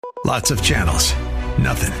Lots of channels,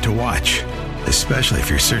 nothing to watch, especially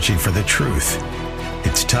if you're searching for the truth.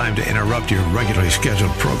 It's time to interrupt your regularly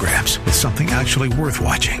scheduled programs with something actually worth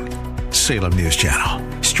watching. Salem News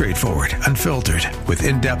Channel. Straightforward, unfiltered, with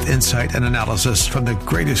in-depth insight and analysis from the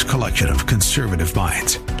greatest collection of conservative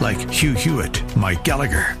minds like Hugh Hewitt, Mike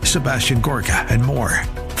Gallagher, Sebastian Gorka, and more.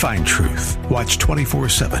 Find truth. Watch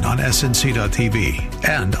 24/7 on snc.tv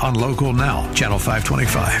and on Local Now, Channel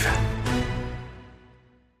 525.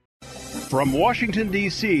 From Washington,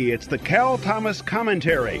 D.C., it's the Cal Thomas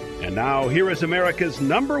Commentary. And now, here is America's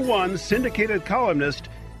 #1 syndicated columnist,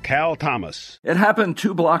 Cal Thomas. It happened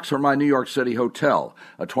 2 blocks from my New York City hotel.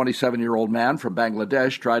 A 27-year-old man from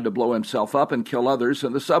Bangladesh tried to blow himself up and kill others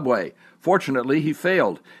in the subway. Fortunately, he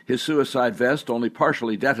failed. His suicide vest only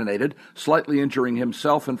partially detonated, slightly injuring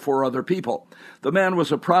himself and 4 other people. The man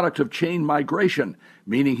was a product of chain migration,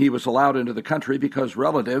 meaning he was allowed into the country because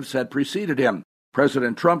relatives had preceded him.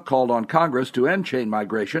 President Trump called on Congress to end chain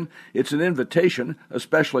migration. It's an invitation,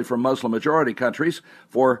 especially from Muslim-majority countries,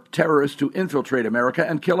 for terrorists to infiltrate America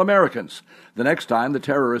and kill Americans. The next time, the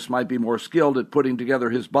terrorist might be more skilled at putting together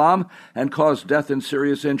his bomb and cause death and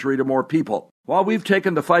serious injury to more people. While we've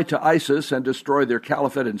taken the fight to ISIS and destroyed their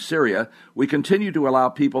caliphate in Syria, we continue to allow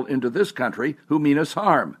people into this country who mean us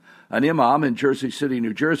harm. An imam in Jersey City,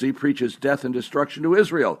 New Jersey, preaches death and destruction to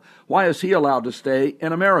Israel. Why is he allowed to stay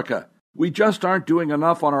in America? We just aren't doing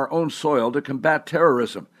enough on our own soil to combat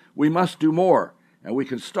terrorism. We must do more, and we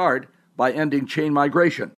can start by ending chain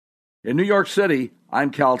migration. In New York City, I'm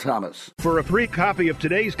Cal Thomas. For a free copy of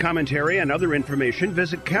today's commentary and other information,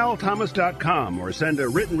 visit calthomas.com or send a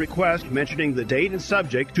written request mentioning the date and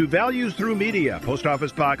subject to Values Through Media, Post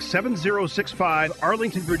Office Box 7065,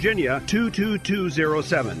 Arlington, Virginia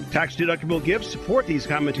 22207. Tax-deductible gifts support these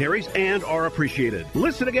commentaries and are appreciated.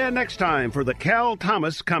 Listen again next time for the Cal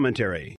Thomas Commentary.